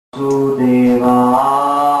Sudevaya.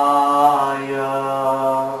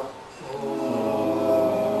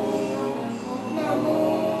 Namo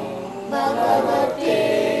Bhagavate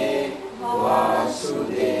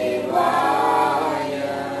Vasudevaya.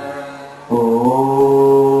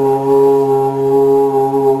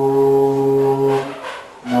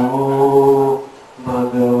 Namo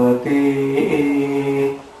Bhagavate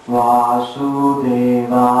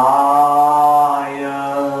Vasudevaya.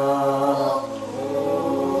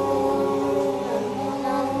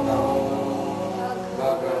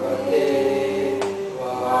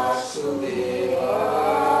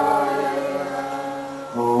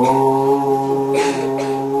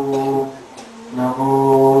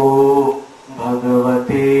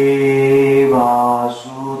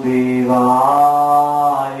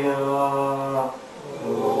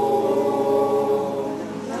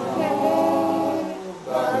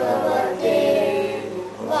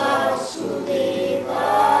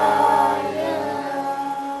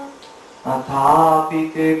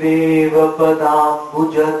 अथापिते देवपदाम्बुजद्वया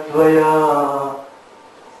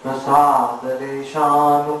प्रसादलेशानुग्रहित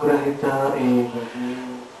एव हि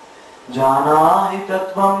जानाहि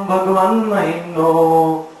तत्त्वं भगवन्महिम्नो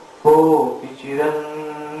कोऽपि चिरं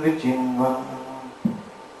विचिन्वन्.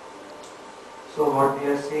 So what we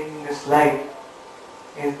are seeing in this slide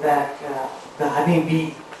is that the honey bee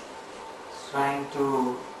is trying to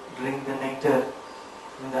drink the nectar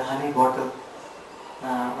in the honey bottle.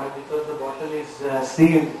 But because the bottle is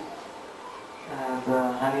sealed, the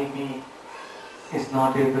honey bee is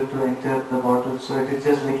not able to enter the bottle, so it is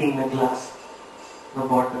just licking the glass, the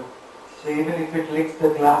bottle. So even if it licks the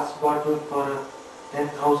glass bottle for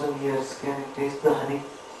 10,000 years, can it taste the honey?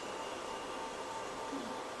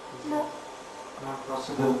 No. Not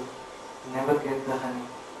possible. Never get the honey.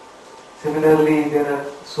 Similarly, there are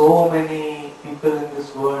so many people in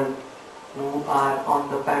this world who are on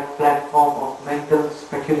the platform of mental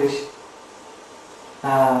speculation.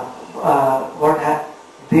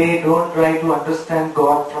 They don't try to understand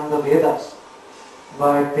God from the Vedas,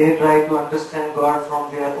 but they try to understand God from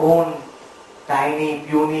their own tiny,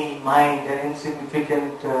 puny mind and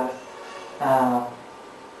insignificant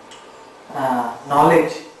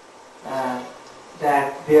knowledge,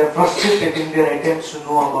 that they are frustrated in their attempts to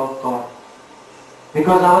know about God.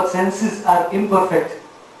 Because our senses are imperfect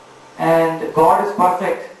and God is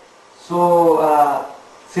perfect. So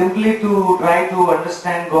simply to try to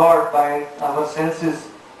understand God by our senses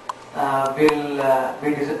will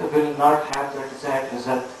not have the desired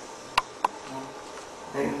result.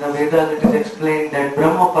 In the Vedas it is explained that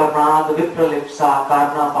Brahma Parnad Vipralipsa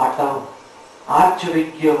Karna Patav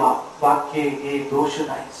Archavikya Vakye Ye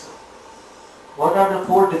Doshanaisa. What are the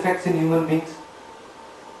 4 defects in human beings?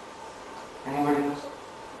 Anybody knows?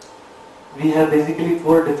 We have basically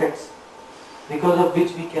 4 defects, because of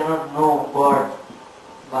which we cannot know God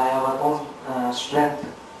by our own strength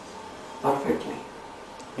perfectly.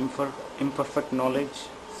 Imperfect knowledge.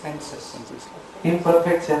 Senses.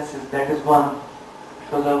 Imperfect senses, that is one.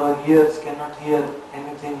 Because our ears cannot hear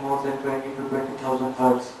anything more than 20 to 20,000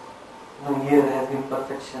 hertz. No ear has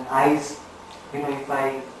imperfection. Eyes, if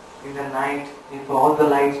in the night, if all the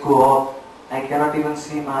lights go off, I cannot even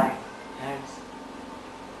see my hands.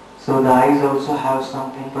 So the eyes also have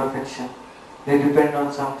some imperfection. They depend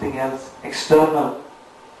on something else, external.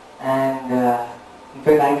 And in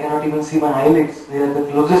fact, I cannot even see my eyelids. They are the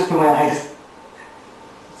closest to my eyes.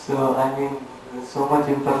 So there's so much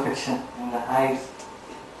imperfection in the eyes.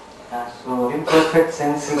 So imperfect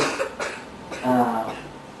sensing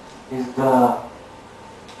is the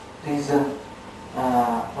reason,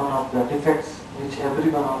 one of the defects which every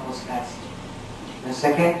one of us has. The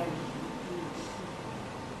second,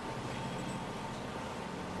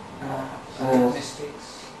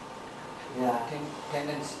 mistakes. Yeah.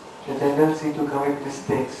 Tendency. The tendency to commit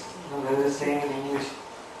mistakes. There is a saying in English,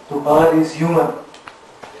 to err is human.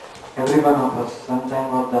 Every one of us,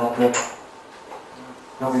 sometime or the other,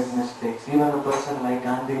 commit mistakes. Even a person like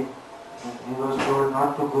Gandhi, he was told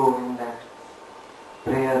not to go in that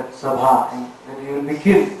prayer sabha, and that he will be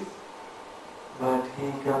killed. But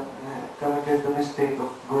he committed the mistake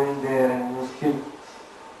of going there and he was killed.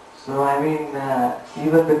 So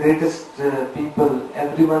even the greatest people,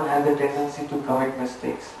 everyone has a tendency to commit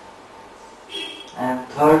mistakes. And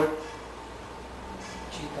third,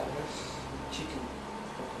 Cheating.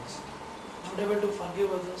 Not able to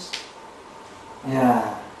forgive others.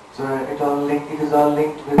 yeah. So it is all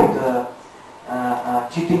linked with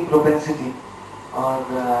cheating propensity, or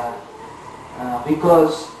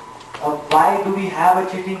because of why do we have a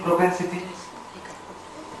cheating propensity?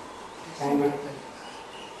 Anybody?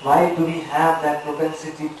 Why do we have that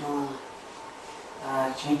propensity to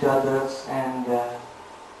cheat others and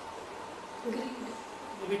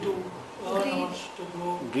Maybe to earn or to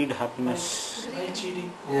grow. Greed, happiness. By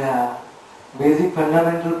cheating. yeah. Basic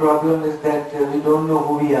fundamental problem is that we don't know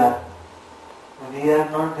who we are. We are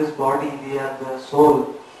not this body, we are the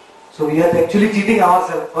soul. So we are actually cheating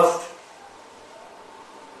ourselves first.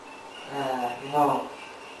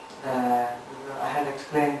 I had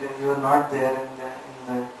explained that you were not there in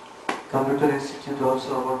the Computer Institute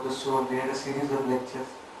also about the soul. We had a series of lectures.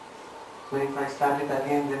 So if I start it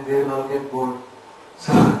again, then they will all get bored.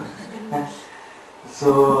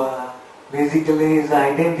 So basically it's an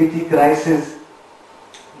identity crisis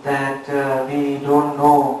that we don't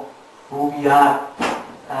know who we are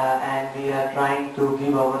and we are trying to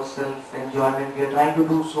give ourselves enjoyment. We are trying to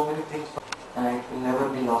do so many things. It will never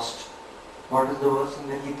be lost. What is the verse in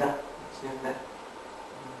the Gita? It says that.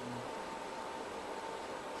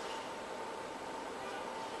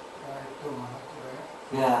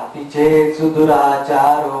 Yeah, Apichetsu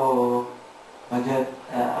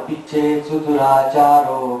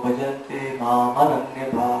duracharo bhajante mam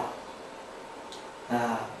ananyabha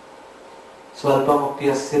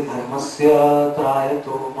Swalpamukyasya dharmasya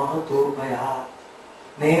trayato mahato bhaya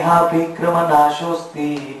Neha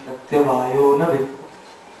pikramanasosti pratyavayo navipu.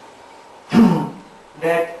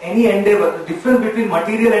 That any endeavor, the difference between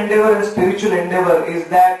material endeavor and spiritual endeavor is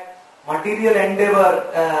that material endeavor,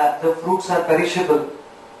 the fruits are perishable.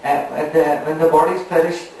 When the body is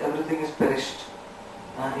perished, everything is perished.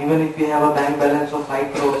 Even if we have a bank balance of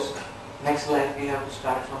 5 crores, next life we have to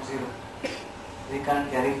start from zero. We can't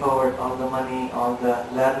carry forward all the money, all the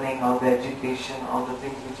learning, all the education, all the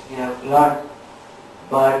things which we have learned.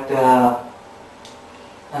 But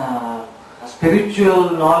spiritual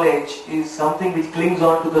knowledge is something which clings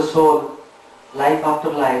on to the soul life after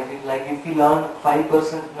life. It's like if we learn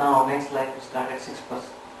 5% now, next life we start at 6%.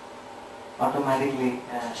 Automatically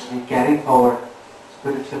we carry forward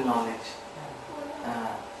spiritual knowledge.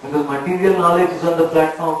 Because material knowledge is on the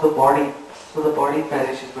platform of the body, so the body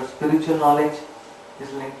perishes, but spiritual knowledge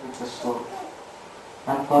is linked with the soul.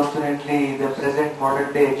 Unfortunately, the present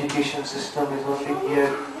modern day education system is only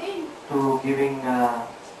geared to giving a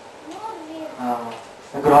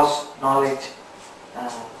gross knowledge.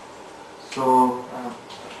 So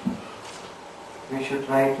we should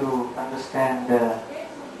try to understand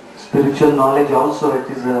spiritual knowledge also. It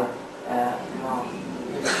is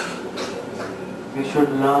we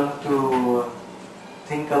should learn to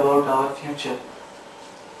think about our future.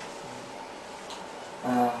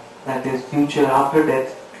 That is future after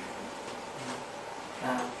death.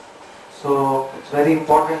 So it's very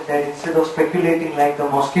important that instead of speculating like the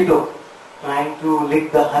mosquito, trying to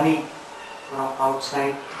lick the honey from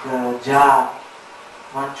outside the jar,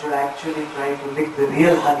 one should actually try to lick the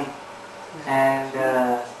real honey. And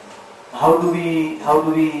how do we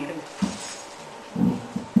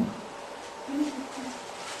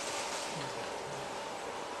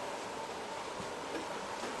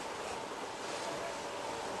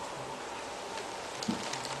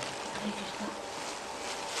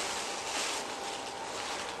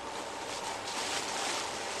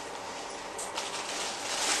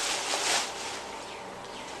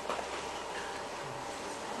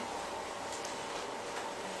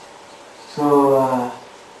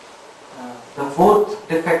the fourth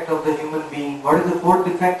defect of the human being, what is the fourth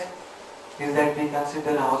defect? Is that we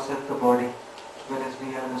consider ourselves the body, whereas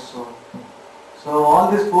we are the soul. So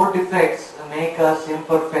all these four defects make us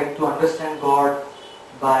imperfect to understand God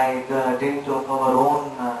by the dint of our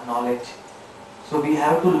own knowledge. So we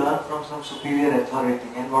have to learn from some superior authority.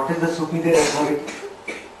 And what is the superior authority?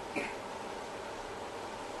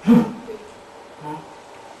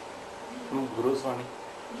 Guru Swami.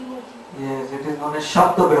 Yes, it is known as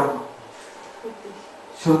Shabda Brahma.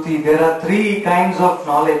 Shruti. There are three kinds of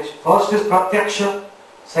knowledge. First is Pratyaksha,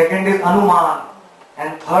 second is Anuman,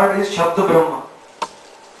 and third is Shabda Brahma.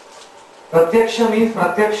 Pratyaksha means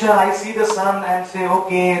Pratyaksha, I see the sun and say,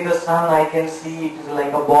 okay, the sun I can see, it is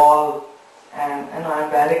like a ball, and I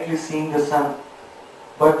am directly seeing the sun.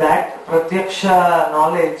 But that Pratyaksha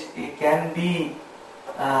knowledge can be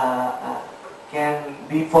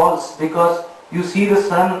false, because you see the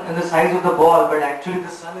sun in the size of the ball, but actually the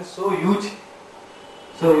sun is so huge.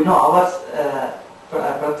 So our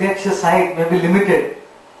Pratyaksha sight may be limited.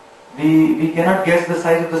 We cannot guess the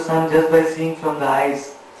size of the sun just by seeing from the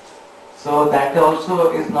eyes. So that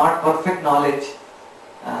also is not perfect knowledge,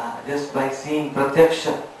 just by seeing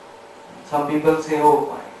Pratyaksha. Some people say,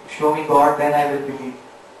 oh, show me God, then I will believe.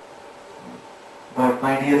 But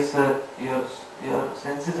my dear sir, your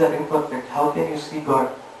senses are imperfect. How can you see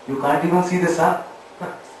God? You can't even see the sun.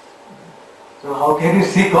 So how can you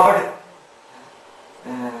see God?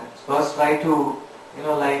 first try to,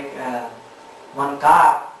 one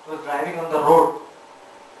car was driving on the road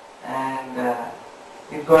and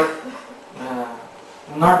it got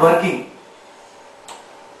not working.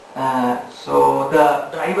 So the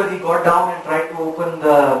driver, he got down and tried to open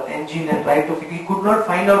the engine and tried to fix. He could not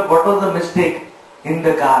find out what was the mistake in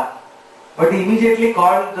the car, but he immediately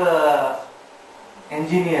called the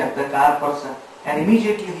engineer, the car person, and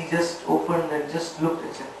immediately he just opened and just looked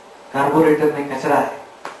and said, carburetor mein kachra hai.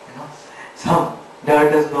 Some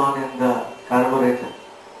dirt has gone in the carburetor.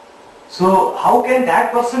 So how can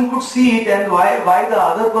that person could see it and why the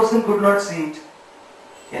other person could not see it?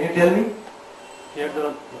 Can you tell me? He had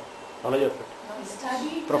the knowledge of it.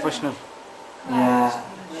 Study. Professional. Yeah.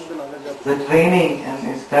 He had the knowledge of The training, and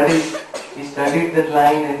he studied that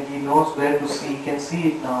line and he knows where to see, he can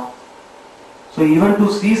see it now. So even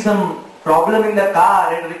to see some problem in the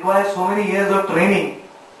car, it requires so many years of training.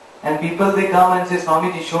 And people, they come and say,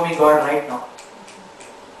 Swamiji, show me God right now.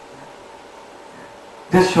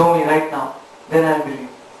 Just show me right now, then I'll believe.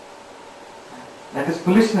 That is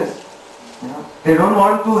foolishness. They don't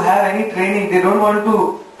want to have any training, they don't want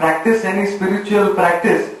to practice any spiritual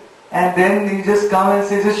practice, and then you just come and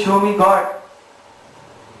say, just show me God.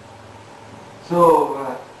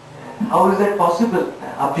 So, how is that possible?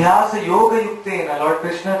 Abhyasa yoga yuktena, Lord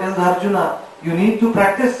Krishna tells Arjuna, you need to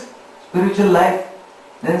practice spiritual life.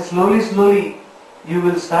 Then slowly, you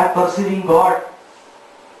will start perceiving God.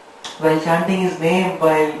 While chanting His name,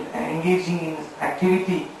 while engaging in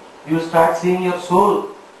activity, you start seeing your soul.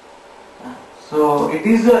 So it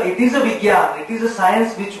is a vigyan, it is a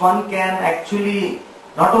science which one can actually,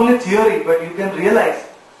 not only theory, but you can realize,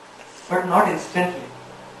 but not instantly.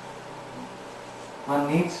 One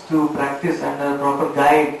needs to practice under a proper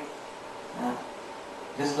guide.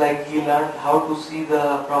 Just like he learned how to see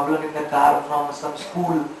the problem in the car from some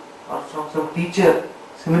school or from some teacher.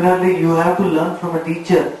 Similarly, you have to learn from a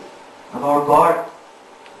teacher about God.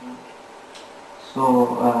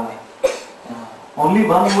 So, only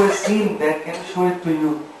one who has seen that can show it to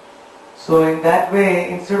you. So in that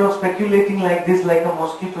way, instead of speculating like this, like a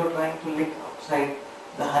mosquito trying to lick outside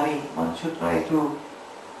the honey, one should try to,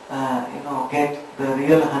 get the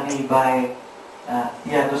real honey by,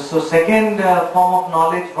 So second form of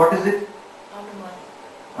knowledge, what is it? Anuman.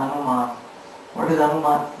 Anuman. What does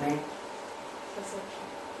Anuman mean? Perception.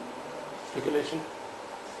 speculation.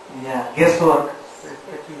 Yeah, guesswork,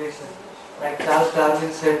 speculation. Like Charles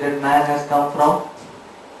Darwin said that man has come from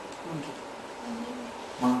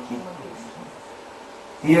monkey.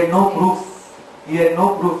 He had no proof. He had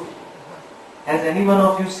no proof. Has any one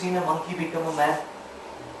of you seen a monkey become a man?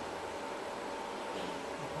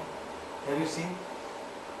 Have you seen?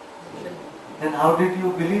 Then how did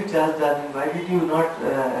you believe Charles Darwin? Why did you not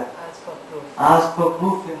ask for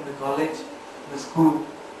proof in the college, the school?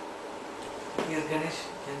 Yes, Ganesh,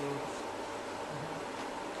 can you?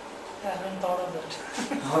 I haven't thought of that.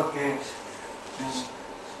 Okay.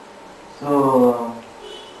 So,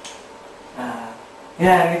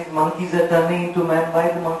 and if monkeys are turning into man, why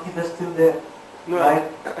the monkeys are still there? No, Why?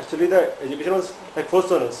 actually the education was like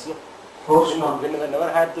forced on us. No? Forced on. We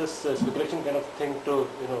never had this speculation kind of thing to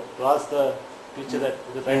to ask the teacher that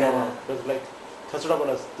the right Yeah. answer. It was like thrust upon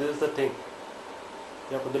us. This is the thing.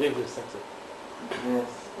 You have to believe this. That's it. Yes.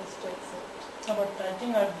 No, but I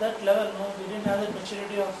think at that level, we didn't have the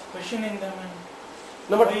maturity of questioning them, and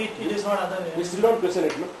No, but it is not other way. we still don't question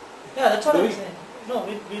it. No. Yeah, that's what Do I'm we? saying. No,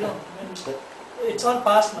 we don't. I mean, it's all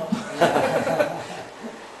past now.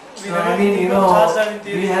 So I mean,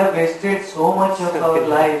 we have wasted so much of our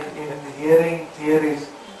life in hearing theories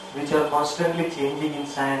which are constantly changing in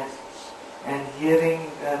science and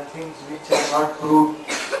hearing things which are not proved.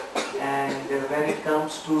 And when it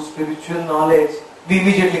comes to spiritual knowledge, we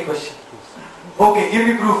immediately question. Okay, give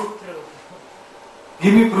me proof.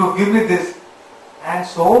 Give me proof, give me this. And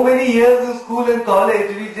so many years in school and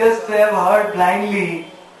college, we just have heard blindly,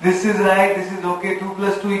 this is right, this is okay, 2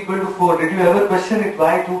 plus 2 equal to 4. Did you ever question it?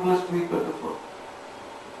 Why 2 plus 2 equal to 4?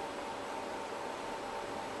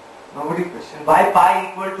 Nobody questioned. Why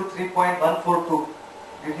pi equal to 3.142?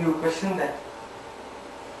 Did you question that?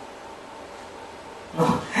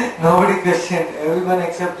 No, nobody questioned. Everyone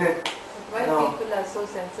accepted. Why No. people are so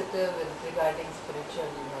sensitive regarding spiritual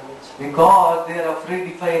knowledge? Because they are afraid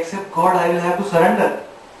if I accept God, I will have to surrender.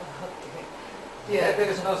 Okay. Yeah. There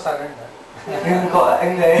is no surrender.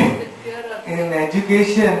 In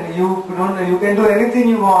education, you can do anything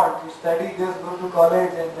you want. You study, just go to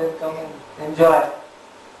college and then come and enjoy.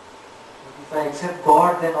 But if I accept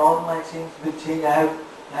God, then all my things will change. I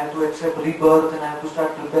have to accept rebirth, and I have to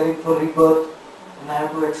start preparing for rebirth, and I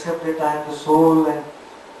have to accept that I am the soul, and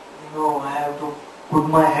I have to put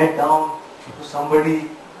my head down to somebody,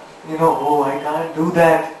 oh, I can't do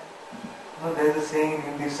that. There's a saying in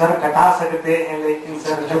Hindi, Sir kata sakte hain, lekin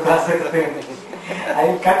sir jhuka sakte hain.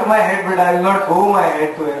 I'll cut my head, but I will not bow my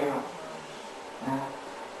head to anyone.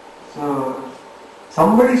 So,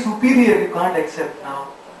 somebody superior you can't accept now.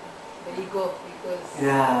 The ego, because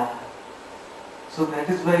Yeah. So that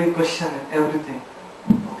is why you question everything.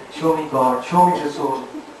 Show me God, show me the soul.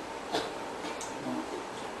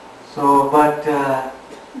 So, but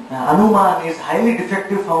Anuman is highly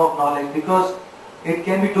defective form of knowledge because it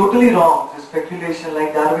can be totally wrong. The speculation,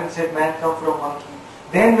 like Darwin said, man come from monkey.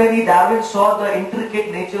 Then when Darwin saw the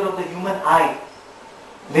intricate nature of the human eye,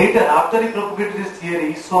 later after he propagated his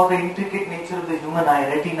theory, he saw the intricate nature of the human eye,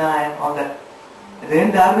 retina and all that.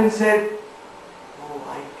 Then Darwin said, oh,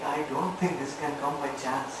 I don't think this can come by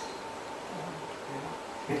chance.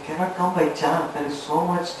 It cannot come by chance. There is so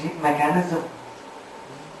much deep mechanism.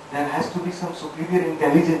 There has to be some superior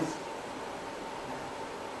intelligence.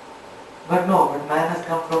 But no, but man has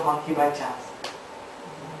come from monkey by chance.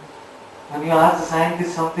 When you ask the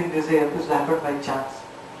scientists something, they say this happened by chance.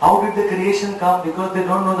 How did the creation come? Because they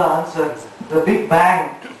don't know the answer. The Big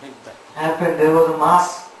Bang happened. There was a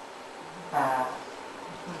mass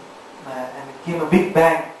and it came a Big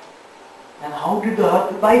Bang. And how did the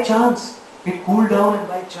earth? By chance. It cooled down and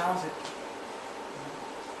by chance it...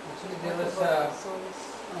 Actually there was a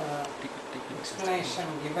explanation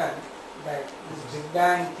given that this Big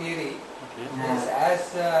Bang theory is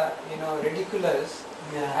as ridiculous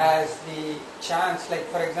as the chance, like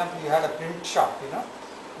for example you had a print shop,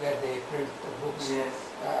 where they print the books. Yes.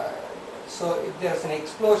 So if there's an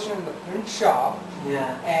explosion in the print shop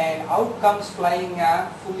and out comes flying a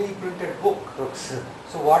fully printed book.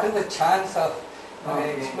 So what is the chance of an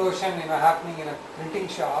explosion happening in a printing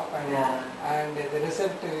shop and the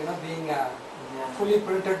result being a fully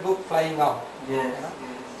printed book flying out?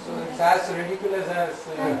 So it's as ridiculous as...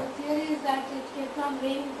 And the theory is that it kept on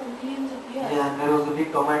raining for millions of years. Yeah, and there was a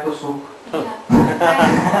big tomato soup.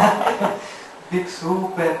 Yeah. Big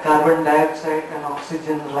soup and carbon dioxide and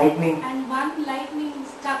oxygen, lightning. And one lightning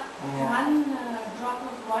struck one drop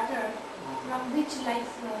of water from which life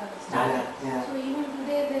started. So even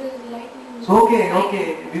today there is lightning. So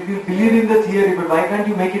okay, we will believe in the theory, but why can't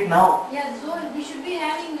you make it now? Yeah, so we should be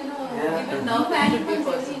having, even now it should be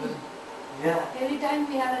possible. Every time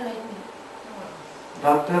we have a lightning.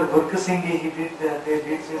 Dr. Burka Singh, they did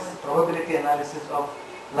this probability analysis of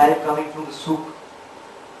life coming from the soup.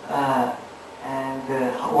 And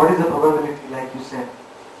what is the probability, like you said?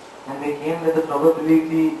 And they came that the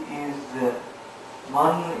probability is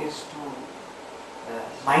 1 is to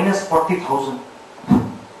minus 40,000.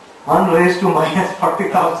 1 raised to minus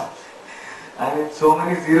 40,000. I mean, so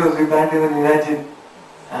many zeros we can't even imagine.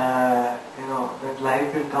 That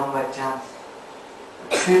life will come by chance.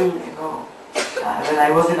 Still, when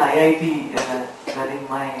I was in IIT studying,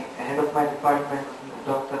 my head of my department,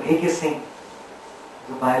 Dr. A.K. Singh,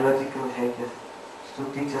 the biological head, used to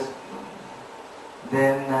teach us.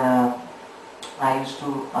 Then I used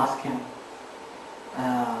to ask him,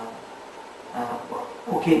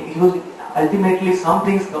 he was ultimately some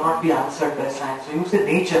things cannot be answered by science. So you say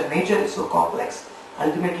nature is so complex.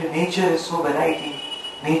 Ultimately nature is so variety,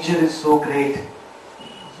 nature is so great.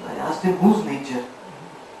 So I asked him, whose nature?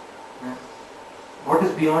 What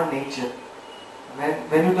is beyond nature?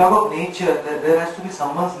 When you talk of nature, there has to be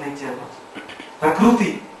someone's nature.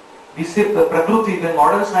 Prakriti. We say Prakriti. When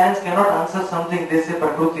modern science cannot answer something, they say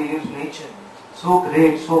Prakriti is nature. So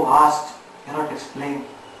great, so vast, cannot explain.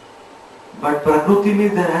 But Prakriti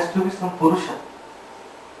means there has to be some Purusha.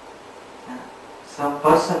 Some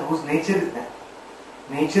person whose nature is that.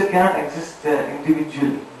 Nature cannot exist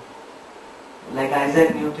individually. Like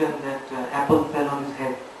Isaac Newton, that apple fell on his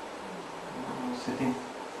head. Sitting.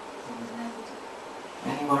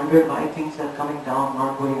 And he wondered why things are coming down,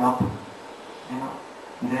 not going up.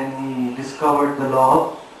 Then he discovered the law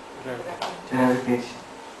of gravitation.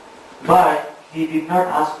 But he did not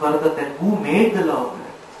ask further that who made the law of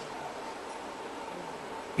gravitation.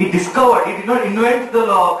 He discovered, he did not invent the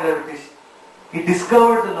law of gravitation. He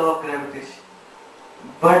discovered the law of gravitation.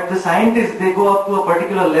 But the scientists, they go up to a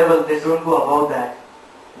particular level, they don't go above that.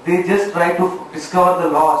 They just try to discover the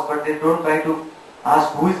laws, but they don't try to ask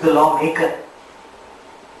who is the law maker.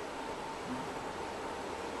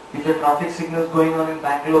 If a traffic signal is going on in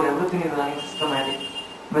Bangalore, everything is running systematic.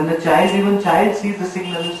 When the child sees the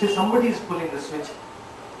signal, you say somebody is pulling the switch.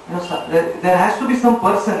 There has to be some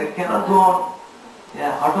person, it cannot go on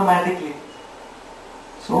automatically.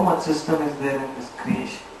 So much system is there in this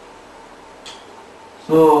creation.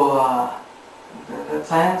 So The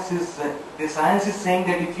science is saying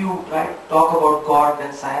that if you try to talk about God,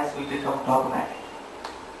 then science will become dogmatic.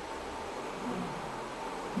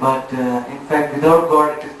 But in fact, without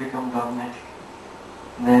God, it has become dogmatic.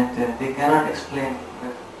 That they cannot explain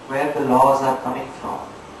where the laws are coming from.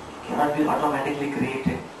 It cannot be automatically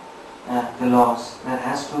created. The laws. There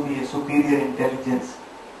has to be a superior intelligence.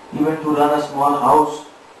 Even to run a small house,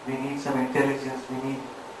 we need some intelligence. We need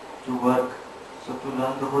to work. So to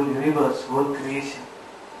run the whole universe, whole creation,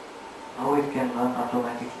 how it can run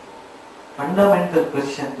automatically? Fundamental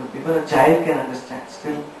question that even a child can understand.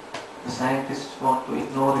 Still, the scientists want to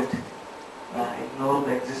ignore it, ignore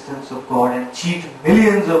the existence of God and cheat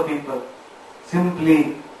millions of people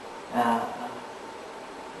simply.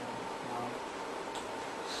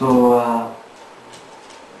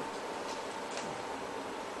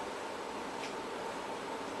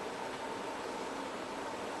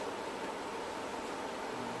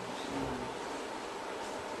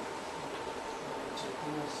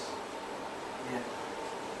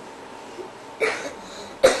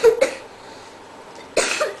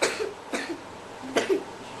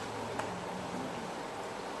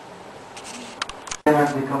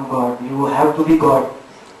 Cannot become God. You have to be God.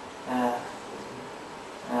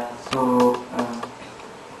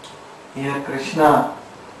 Here Krishna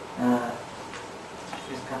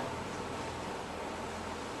is coming.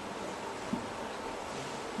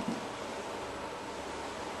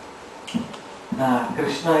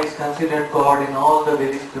 Krishna is considered God in all the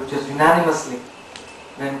Vedic scriptures unanimously.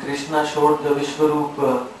 When Krishna showed the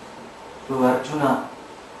Vishwarup to Arjuna,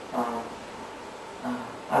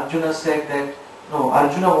 Arjuna said that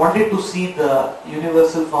Arjuna wanted to see the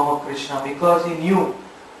universal form of Krishna because he knew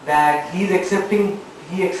that he accepted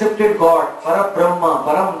God, Para Brahma,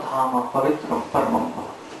 Param Dhama, Pavitram, Paramam.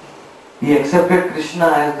 He accepted Krishna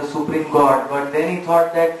as the supreme God, but then he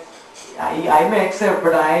thought that I may accept,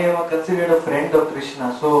 but I am considered a friend of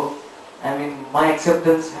Krishna. So, my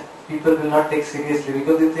acceptance people will not take seriously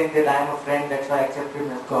because they think that I am a friend, that's why I accept him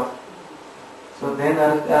as God. So then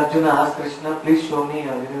Arjuna asked Krishna, please show me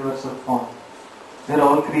a universal form where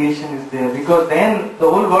all creation is there, because then the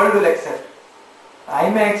whole world will accept. I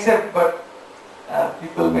may accept, but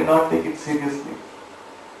people may not take it seriously.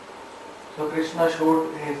 So Krishna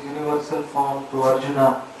showed his universal form to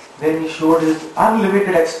Arjuna. Then he showed his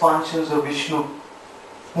unlimited expansions of Vishnu.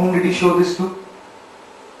 Whom did he show this to?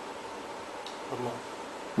 Brahma.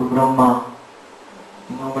 To Brahma.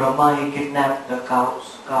 Brahma, he kidnapped the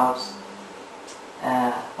calves of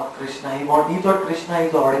Krishna. He thought Krishna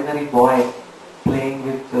is an ordinary boy playing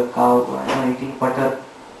with the cow, eating butter.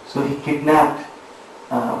 So he kidnapped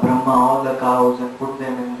Brahma, all the cows, and put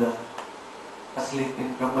them asleep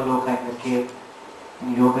in Brahmaloka in the cave,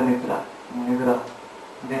 in Yoga Nidra.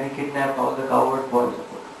 Then he kidnapped all the cowherd boys.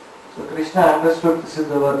 So Krishna understood this is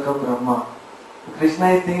the work of Brahma. So Krishna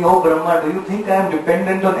is thinking, oh Brahma, do you think I am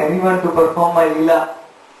dependent on anyone to perform my lila?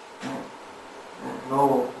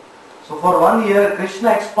 No. So for 1 year,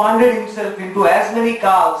 Krishna expanded himself into as many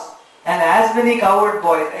calves and as many cowherd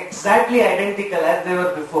boys, exactly identical as they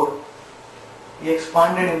were before. He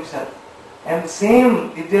expanded himself. And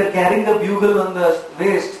same, if they are carrying the bugle on the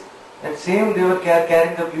waist, that same they were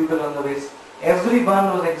carrying the bugle on the waist. Every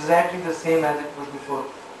one was exactly the same as it was before.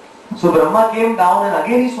 So Brahma came down and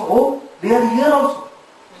again he saw, oh, they are here also.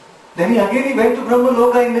 Then he went to Brahma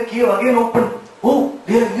Loka in the cave, again opened, oh,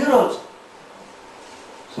 they are here also.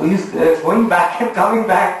 So he is going back and coming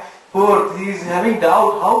back forth. He is having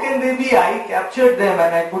doubt, how can they be? I captured them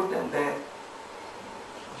and I put them there.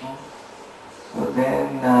 So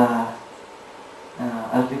then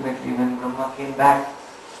ultimately when Brahma came back,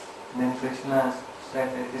 then Krishna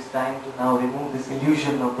said that it is time to now remove this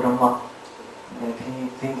illusion of Brahma, that he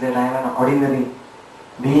thinks that I am an ordinary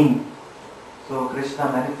being. So Krishna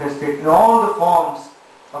manifested in all the forms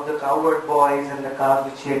of the cowherd boys and the calves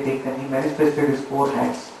which he had taken. He manifested his 4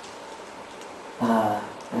 hands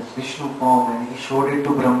as Vishnu form, and he showed it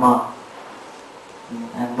to Brahma.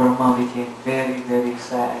 And Brahma became very, very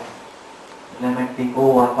sad, lamenting,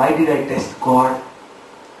 oh, why did I test God?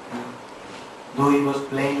 Though he was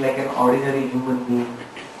playing like an ordinary human being.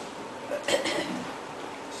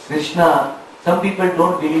 Krishna, some people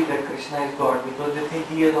don't believe that Krishna is God because they think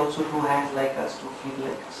he has also 2 hands like us to feel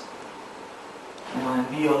like us. And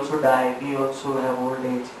we also die, we also have old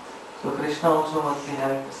age. So Krishna also must be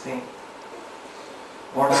having the same.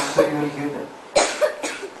 What answer you will give them?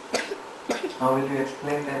 How will you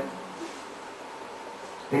explain them?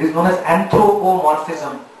 It is known as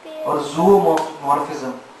anthropomorphism or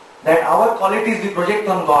zoomorphism. That our qualities we project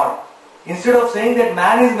on God. Instead of saying that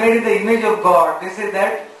man is made in the image of God, they say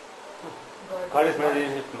that God is made in the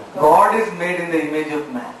image of man. God is made in the image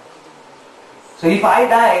of man. So if I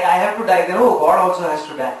die, I have to die. Then God also has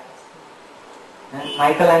to die. And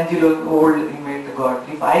Michelangelo old, he made the God.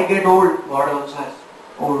 If I get old, God also has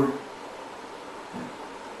old.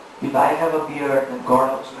 If I have a beard, then God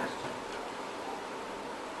also has to.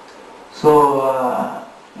 So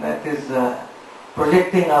that is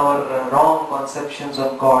projecting our wrong conceptions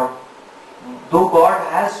on God. Though God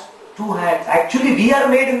has two hands, actually we are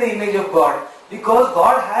made in the image of God because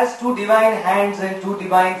God has two divine hands and two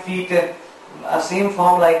divine feet and a same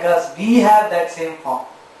form like us. We have that same form.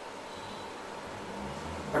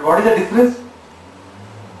 But what is the difference?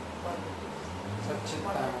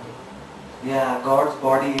 Yeah, God's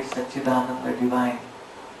body is Satchidananda, divine.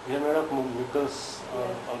 We are made of mucus,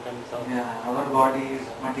 all kinds of. Yeah, our body is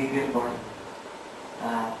material body.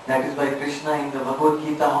 That is why Krishna in the Bhagavad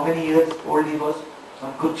Gita, how many years old he was?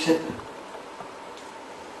 On Kurukshetra.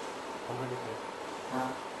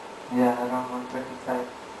 Yeah, around 125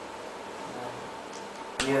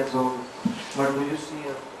 years old. But do you see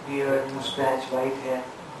a beard, mustache, white hair?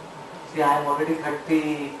 See, I am already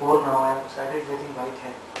 34 now. I have started getting white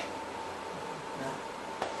hair.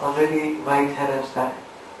 Already white hair I have started.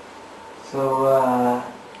 So,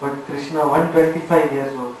 but Krishna, 125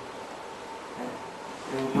 years old,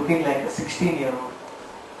 looking like a 16-year-old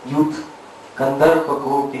youth. Kandarpa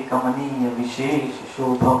Gopi Kamaniya Vishesh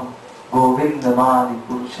Shobham Govindamadi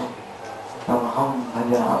Purusham Tamaham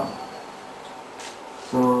Bhajam.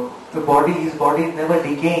 So the body, his body is never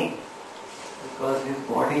decaying because his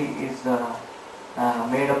body is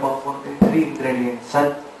made up of only three ingredients: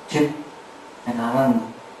 Sat, Chit and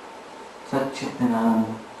Anand. Sat, Chit and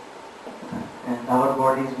Anand. And our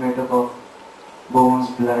body is made up of bones,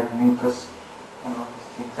 blood, mucus and all these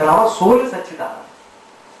things. And our soul is Satchidananda.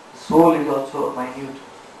 Soul is also a minute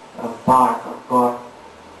part of God.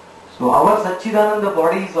 So our Satchidananda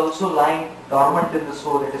body is also lying dormant in the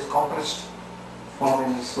soul. It is compressed form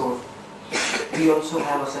in the soul. We also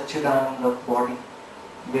have a Satchidananda body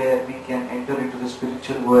where we can enter into the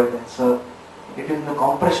spiritual world and serve. It is in the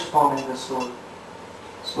compressed form in the soul.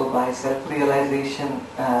 So by self-realization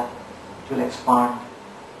it will expand.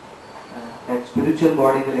 That spiritual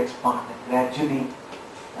body will expand and gradually,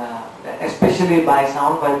 especially by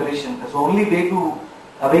sound vibration. The only way to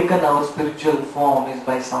awaken our spiritual form is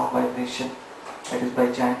by sound vibration. That is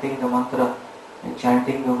by chanting the mantra and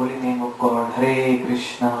chanting the holy name of God. Hare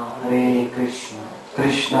Krishna,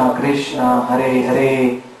 Krishna Krishna, Hare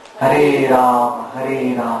Hare, Hare Ram,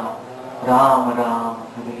 Ram Ram,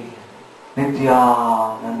 Hare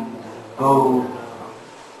Nityananda, Gaur.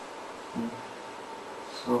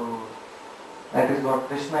 So that is what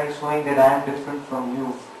Krishna is showing, that I am different from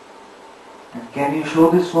you. And can you show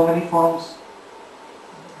this so many forms?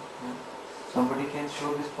 Somebody can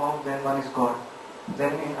show this form, then one is God.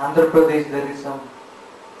 Then in Andhra Pradesh there is some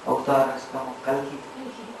avatar has come of Kalki.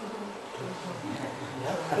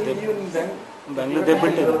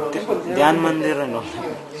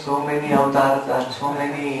 So many avatars and so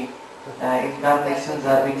many incarnations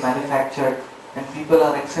are being manufactured and people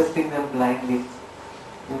are accepting them blindly.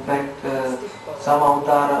 In fact, some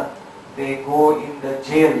avatar, they go in the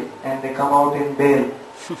jail and they come out in bail.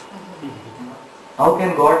 How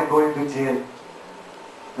can God go into jail?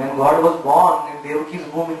 When God was born in Devaki's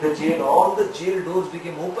womb in the jail, all the jail doors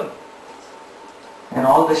became open and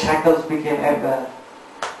all the shackles became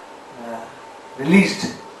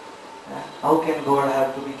released. How can God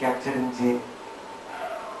have to be captured in jail?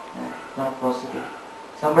 Not possible.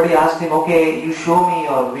 Somebody asked him, okay, you show me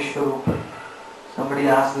your Vishwarupa. Somebody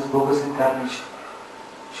asked this bogus incarnation,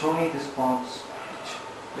 show me these forms which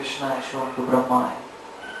Krishna has shown to Brahma.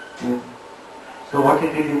 So what he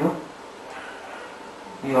did, he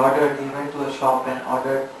went to a shop and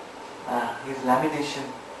ordered his lamination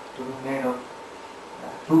to be made of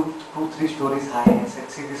 2-3 stories high and said,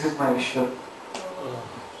 see, this is my Vishwa.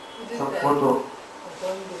 Some photo.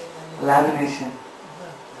 Lamination.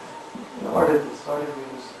 What is this? What is this?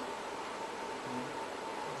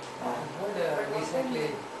 I heard recently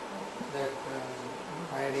that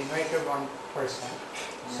I had invited one person.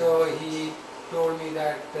 So he told me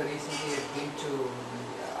that recently he had been to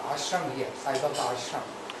the ashram here, Sai Baba ashram.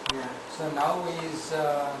 Yeah. So now he is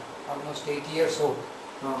almost 8 years old.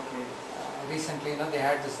 Okay. Recently, they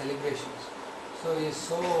had the celebrations. So he is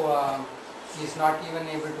so he is not even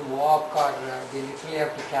able to walk, or they literally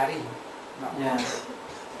have to carry him now. Yeah.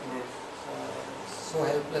 So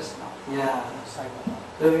helpless now. Yeah. Sai Baba.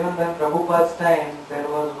 So even when Prabhupada's time, there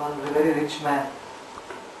was one very rich man.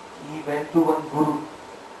 He went to one guru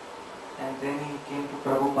and then he came to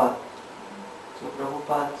Prabhupada. So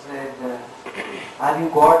Prabhupada said, are you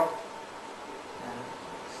God?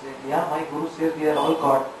 said, yeah, my Guru says we are all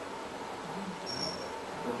God.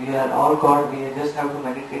 We are all God, we just have to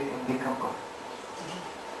meditate and become God.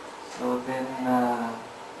 So then,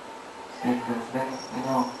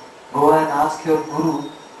 go and ask your Guru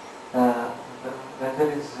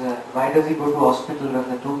why does he go to hospital when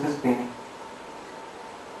the tooth is paining?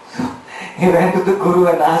 So he went to the Guru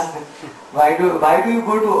and asked him, why do you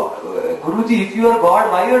go to Guruji, if you are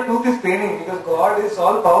God, why your tooth is paining? Because God is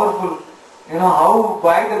all powerful.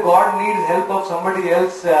 Why the God needs help of somebody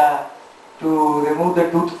else to remove the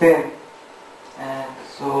tooth pain? And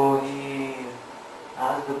so he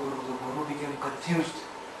asked the Guru. The Guru became confused,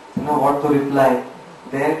 what to reply.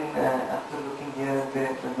 Then after looking here and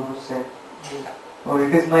there, the Guru said, oh,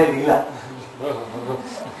 it is my Leela.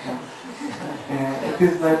 It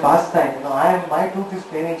is my pastime. My tooth is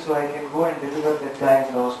paining, so I can go and deliver that guy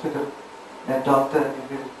in the hospital. That doctor,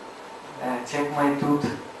 he will check my tooth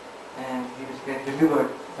and he will get delivered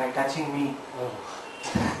by touching me.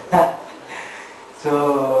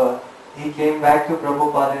 So he came back to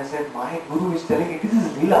Prabhupada and said, my Guru is telling it is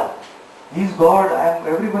his Leela. He is God,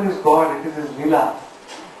 everyone is God, it is his Leela.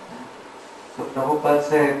 So Prabhupada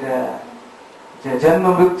said,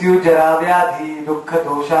 Janma Mrityu Jara Vyadhi Dukkha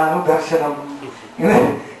Doshanu Darshanam.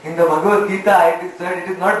 In the Bhagavad Gita it is said it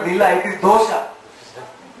is not Leela, it is Dosha.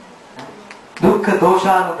 Dukkha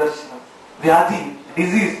Doshanu Darshanam. Vyadhi,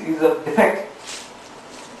 disease, is a defect.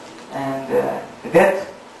 And death,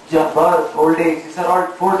 birth, old age, these are all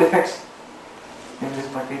 4 defects in this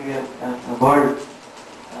material world.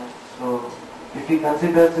 So if he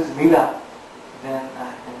considers this Leela, then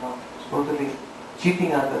it's totally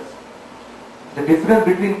cheating others. The difference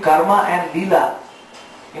between karma and Leela,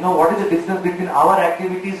 what is the difference between our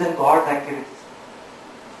activities and God's activities?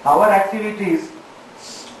 Our activities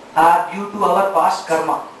are due to our past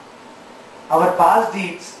karma. Our past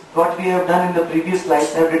deeds, what we have done in the previous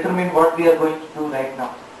lives, have determined what we are going to do right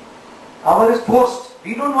now. Our is forced.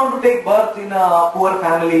 We don't want to take birth in a poor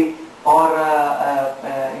family or as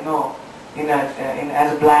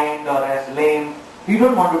blind or as lame. We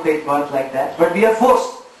don't want to take birth like that, but we are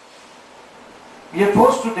forced. We are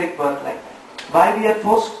forced to take birth like that. Why we are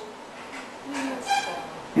forced?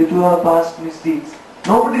 Due to our past misdeeds.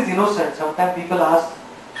 Nobody is innocent. Sometimes people ask,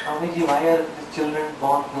 Swamiji, why are these children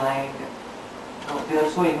born blind? They are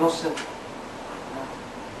so innocent.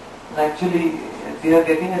 Actually, they are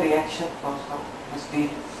getting a reaction from some misdeed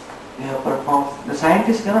they have performed. The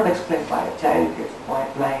scientists cannot explain why a child gets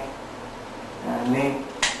blind, lame,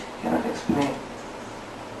 cannot explain.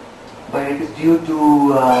 But it is due to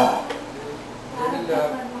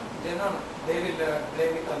they will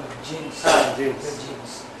blame it on the genes.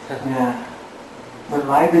 Genes. Yeah. But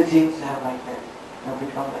why the genes have like that? Have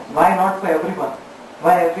become like that? Why not for everyone?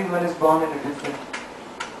 Why everyone is born in a different?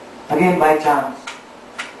 Again by chance.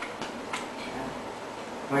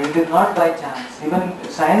 But it is not by chance. Even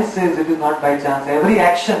science says it is not by chance. Every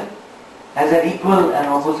action has an equal and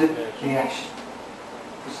opposite reaction.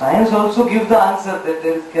 So science also gives the answer that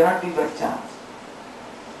there cannot be by chance.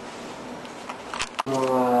 So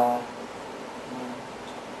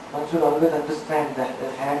one should always understand that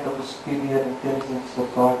the hand of the superior intelligence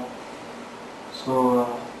of God. So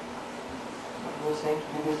what was saying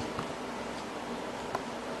previously?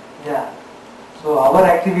 Yeah. So our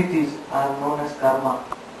activities are known as karma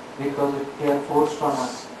because they are forced on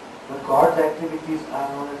us. But God's activities are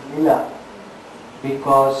known as lila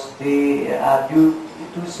because they are due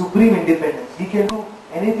to supreme independence. He can do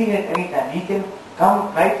anything at any time. He can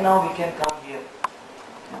come right now. He can come here.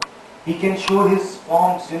 He can show his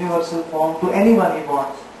forms, universal form, to anyone he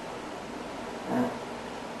wants.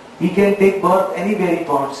 He can take birth anywhere he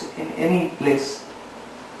wants, in any place.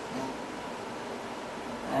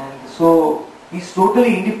 And so he's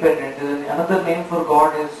totally independent. Another name for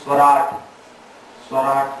God is Swarat.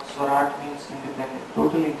 Swarat means independent,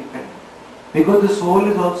 totally independent. Because the soul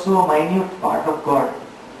is also a minute part of God.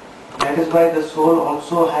 That is why the soul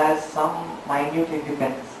also has some minute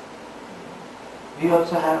independence. We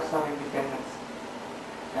also have some independence.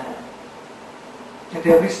 At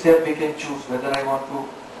every step we can choose whether I want to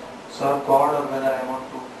serve God or whether I want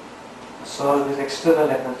to serve this external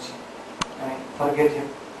energy. Forget Him.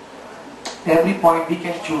 At every point we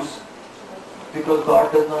can choose because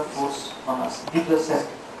God does not force on us. He gives us.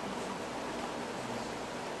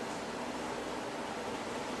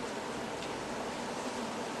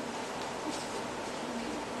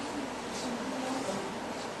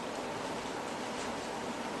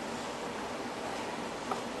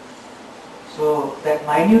 So that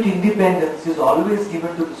minute independence is always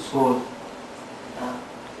given to the soul.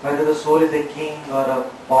 Whether the soul is a king or a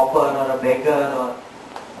pauper or a beggar or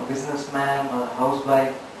a businessman or a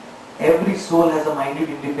housewife, Every soul has a minded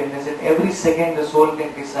independence, and every second the soul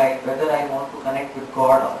can decide whether I want to connect with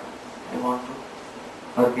God or I want to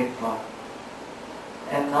forget God.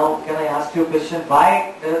 And now can I ask you a question?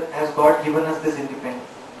 Why has God given us this independence?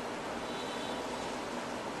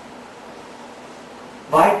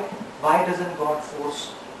 Why doesn't God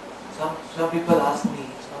force? Some people ask me,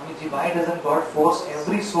 Swamiji, why doesn't God force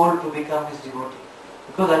every soul to become His devotee?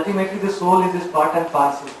 Because ultimately the soul is His part and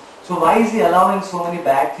parcel. So why is He allowing so many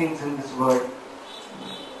bad things in this world?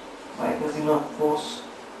 Why does He not force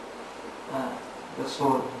the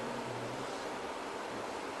soul?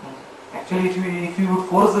 Actually, if you would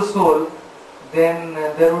force the soul, then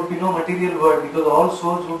there would be no material world, because all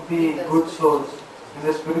souls would be good souls in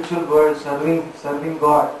the spiritual world, serving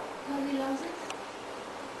God. Because He loves it?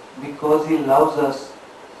 Because He loves us.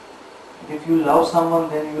 If you love someone,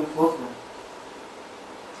 then you will force them.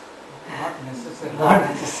 Not necessarily. Not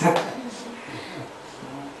necessarily.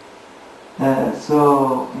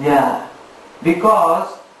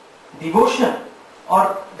 Because devotion,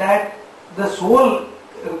 or that the soul,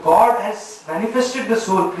 God has manifested the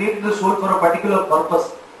soul, created the soul for a particular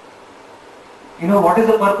purpose. You know what is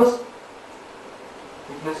the purpose?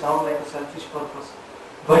 It may sound like a selfish purpose,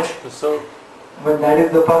 but that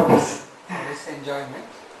is the purpose. For His enjoyment.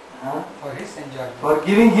 For His enjoyment. For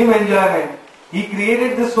giving Him enjoyment. He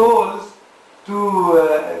created the souls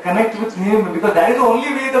to connect with Him, because that is the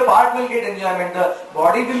only way the part will get enjoyment. The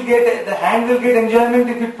body will get, the hand will get enjoyment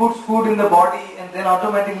if it puts food in the body, and then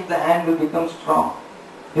automatically the hand will become strong.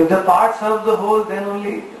 If the part serves the whole, then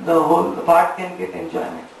only the part can get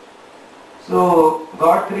enjoyment. So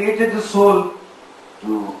God created the soul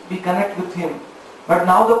to be connected with Him. But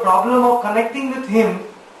now the problem of connecting with Him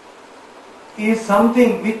is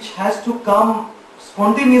something which has to come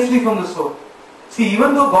spontaneously from the soul. See,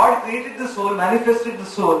 even though God created the soul, manifested the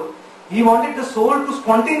soul, He wanted the soul to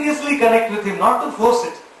spontaneously connect with Him, not to force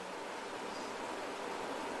it.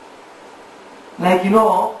 Like,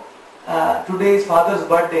 today is father's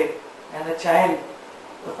birthday, and the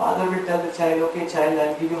father will tell the child, okay child,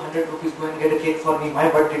 I'll give you 100 rupees, go and get a cake for me, my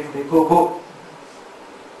birthday today, go.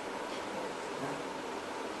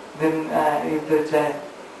 Then if the child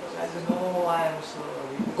says, no, I am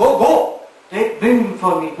sorry, go, bring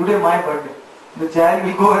for me, today my birthday. The child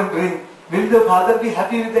will go and bring. Will the father be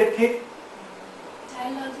happy with that cake?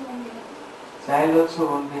 Child also won't be happy. Child also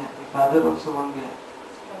won't be happy, father also won't be happy.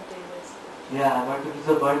 Yeah, but if it's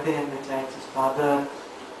a birthday and the child says, Father,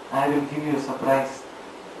 I will give you a surprise.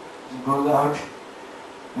 He goes out.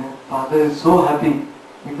 Father is so happy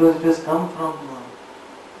because it has come from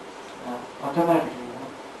automatically.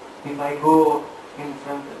 If I go in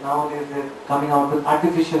front, nowadays they're coming out with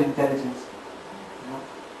artificial intelligence.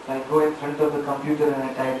 If I go in front of the computer and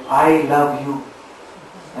I type, I love you,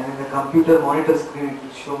 and in the computer monitor screen it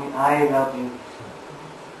will show me, I love you.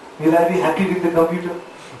 Will I be happy with the computer?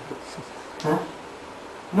 Huh?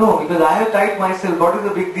 No, because I have typed myself, what is the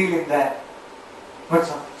big deal in that? But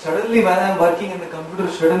suddenly when I am working and the computer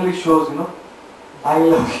suddenly shows, I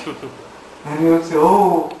love you. And you will say,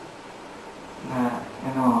 oh,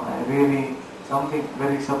 really something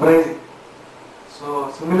very surprising.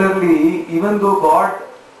 So similarly, even though God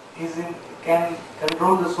can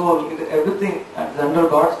control the soul, everything is under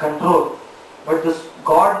God's control, but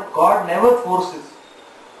God never forces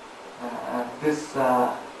this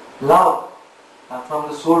love from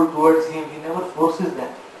the soul towards Him. He never forces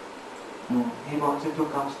that. He wants it to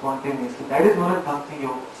come spontaneously. That is known as Bhakti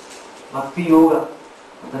Yoga. Bhakti Yoga,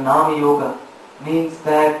 the Nama Yoga, means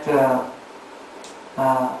that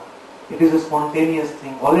it is a spontaneous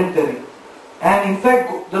thing, voluntary. And in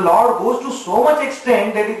fact, the Lord goes to so much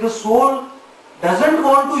extent that if the soul doesn't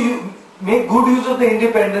want to make good use of the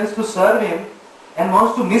independence to serve Him and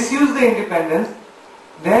wants to misuse the independence,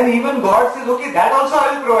 then even God says, okay, that also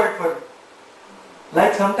I will provide for you.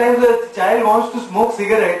 Like sometimes a child wants to smoke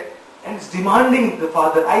cigarette and is demanding the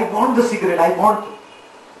father, I want the cigarette, I want it.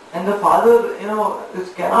 And the father,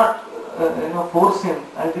 cannot, force him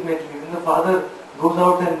ultimately. When the father goes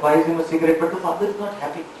out and buys him a cigarette, but the father is not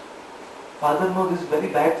happy. Father knows this very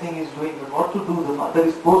bad thing he is doing, but what to do? The father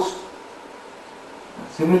is forced.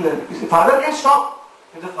 Similarly, the father can stop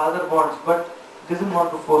if the father wants, but doesn't want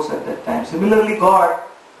to force at that time. Similarly, God,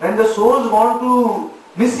 when the souls want to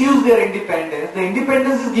misuse their independence, the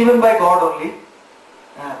independence is given by God only.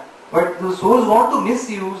 But the souls want to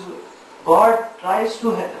misuse, God tries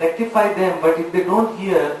to rectify them, but if they don't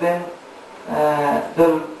hear, then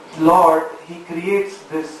the Lord, He creates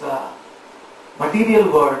this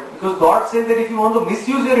material world. Because God says that if you want to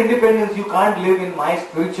misuse your independence, you can't live in my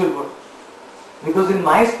spiritual world. Because in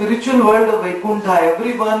my spiritual world of Vaikuntha,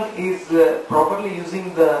 everyone is properly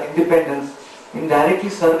using the independence in directly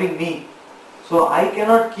serving me. So I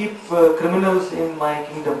cannot keep criminals in my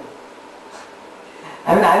kingdom.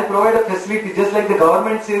 I mean, I'll provide a facility, just like the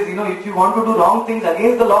government says, if you want to do wrong things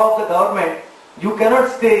against the law of the government, you cannot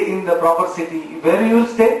stay in the proper city. Where you will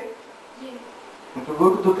stay? You have to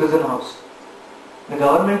go to the prison house. The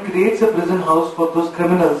government creates a prison house for those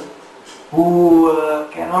criminals who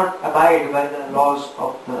cannot abide by the laws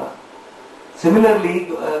of the... Similarly,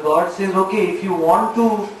 God says, okay, if you want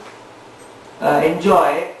to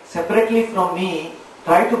enjoy separately from me,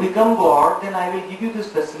 try to become God, then I will give you this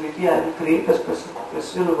facility, I will create a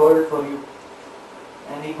special world for you.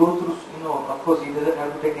 And he goes through, of course he doesn't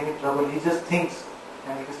have to take any trouble, he just thinks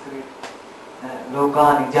and it is created.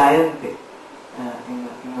 Lokani Jayante, in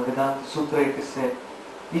the Vedanta Sutra it is said.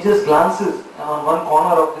 He just glances on one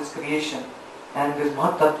corner of this creation and this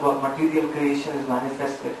Tattva, material creation is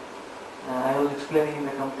manifested. I was explaining in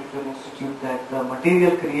the Computer Institute that the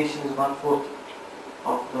material creation is 1/4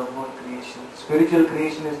 of the whole creation. Spiritual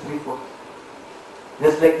creation is 3/4.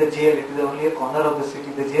 Just like the jail, it is only a corner of the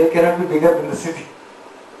city. The jail cannot be bigger than the city.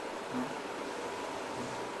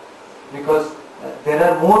 Because there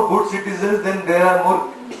are more good citizens than there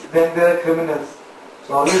are criminals.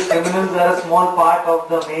 So always criminals are a small part of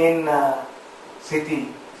the main city.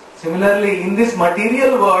 Similarly, in this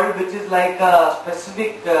material world, which is like a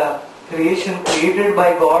specific creation created by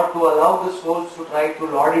God to allow the souls to try to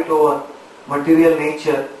lord it over material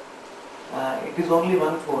nature, it is only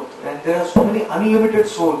 1/4. And there are so many unlimited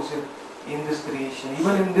souls in this creation.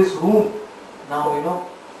 Even in this room, now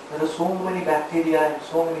there are so many bacteria and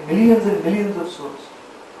so many millions and millions of souls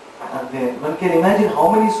are there. One can imagine how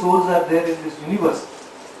many souls are there in this universe.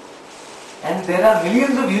 And there are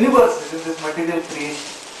millions of universes in this material creation.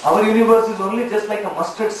 Our universe is only just like a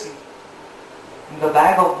mustard seed. In the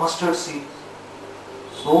bag of mustard seed.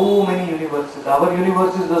 So many universes. Our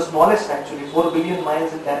universe is the smallest actually, 4 billion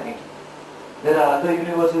miles in diameter. There are other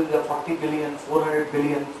universes that are 40 billion, 400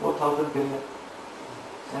 billion, 4,000 billion.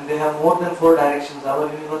 And they have more than 4 directions. Our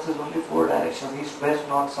universe is only 4 directions, east, west,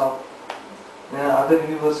 north, south. There are other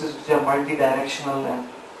universes which are multi-directional and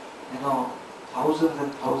thousands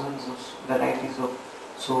and thousands of varieties of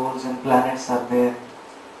souls and planets are there.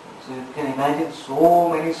 So you can imagine so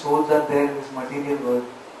many souls are there in this material world.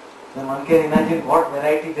 Then one can imagine what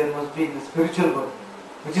variety there must be in the spiritual world,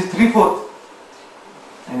 which is 3/4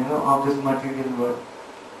 of this material world.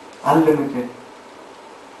 Unlimited.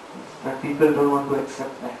 But people don't want to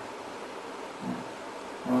accept that.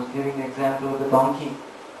 I was giving the example of the donkey.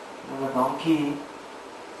 The donkey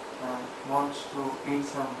wants to eat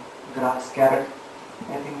some grass, carrot.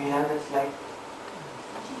 I think we have that slide.